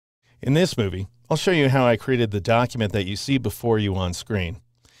In this movie, I'll show you how I created the document that you see before you on screen.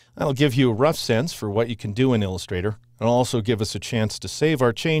 That'll give you a rough sense for what you can do in Illustrator, and also give us a chance to save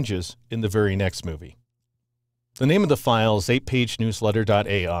our changes in the very next movie. The name of the file is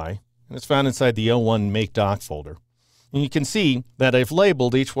 8pagenewsletter.ai, and it's found inside the O1 Make Doc folder. And you can see that I've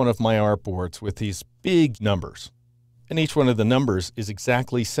labeled each one of my artboards with these big numbers. And each one of the numbers is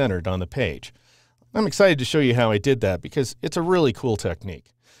exactly centered on the page. I'm excited to show you how I did that because it's a really cool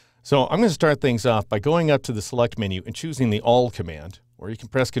technique. So I'm going to start things off by going up to the Select menu and choosing the All command, or you can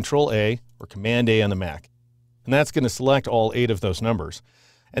press Control-A or Command-A on the Mac. And that's going to select all 8 of those numbers.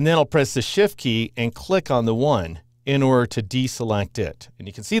 And then I'll press the Shift key and click on the 1 in order to deselect it. And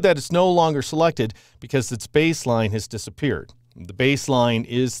you can see that it's no longer selected because its baseline has disappeared. The baseline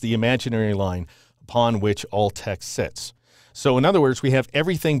is the imaginary line upon which all text sits. So in other words, we have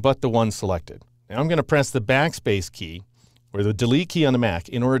everything but the 1 selected. Now I'm going to press the Backspace key or the Delete key on the Mac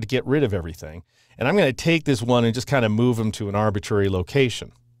in order to get rid of everything. And I'm going to take this 1 and just kind of move them to an arbitrary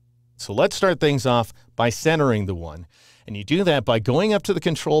location. So let's start things off by centering the 1. And you do that by going up to the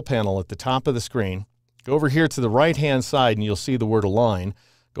control panel at the top of the screen. Go over here to the right-hand side and you'll see the word Align.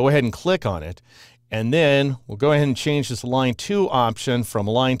 Go ahead and click on it. And then we'll go ahead and change this Align To option from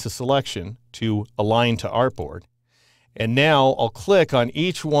Align to Selection to Align to Artboard. And now I'll click on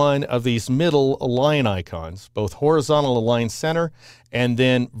each one of these middle align icons, both horizontal align center and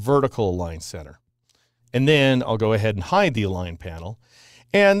then vertical align center. And then I'll go ahead and hide the align panel.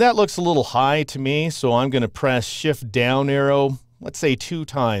 And that looks a little high to me, so I'm going to press Shift down arrow, let's say 2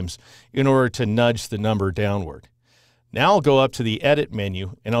 times, in order to nudge the number downward. Now I'll go up to the Edit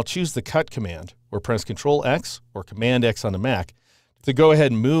menu and I'll choose the Cut command, or press Control-X or Command-X on the Mac to go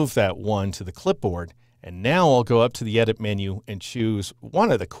ahead and move that 1 to the clipboard. And now I'll go up to the Edit menu and choose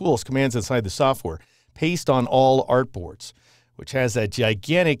one of the coolest commands inside the software, Paste on All Artboards, which has that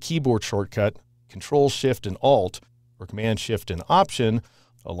gigantic keyboard shortcut, Control-Shift and Alt, or Command-Shift and Option,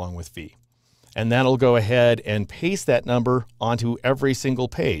 along with V. And that'll go ahead and paste that number onto every single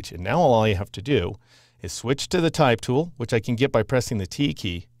page. And now all I have to do is switch to the Type tool, which I can get by pressing the T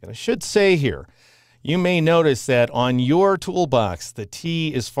key. And I should say here, you may notice that on your toolbox, the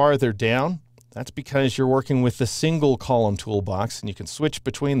T is farther down. That's because you're working with the single column toolbox, and you can switch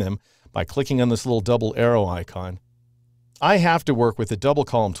between them by clicking on this little double arrow icon. I have to work with the double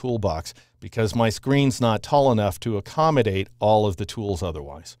column toolbox because my screen's not tall enough to accommodate all of the tools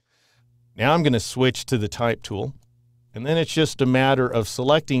otherwise. Now I'm going to switch to the Type tool, and then it's just a matter of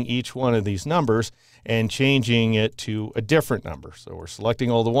selecting each one of these numbers and changing it to a different number. So we're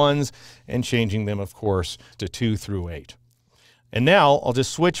selecting all the 1s and changing them, of course, to 2 through 8. And now I'll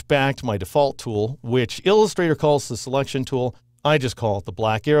just switch back to my default tool, which Illustrator calls the Selection tool. I just call it the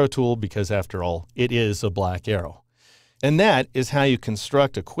black arrow tool because, after all, it is a black arrow. And that is how you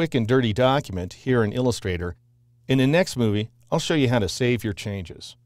construct a quick and dirty document here in Illustrator. In the next movie, I'll show you how to save your changes.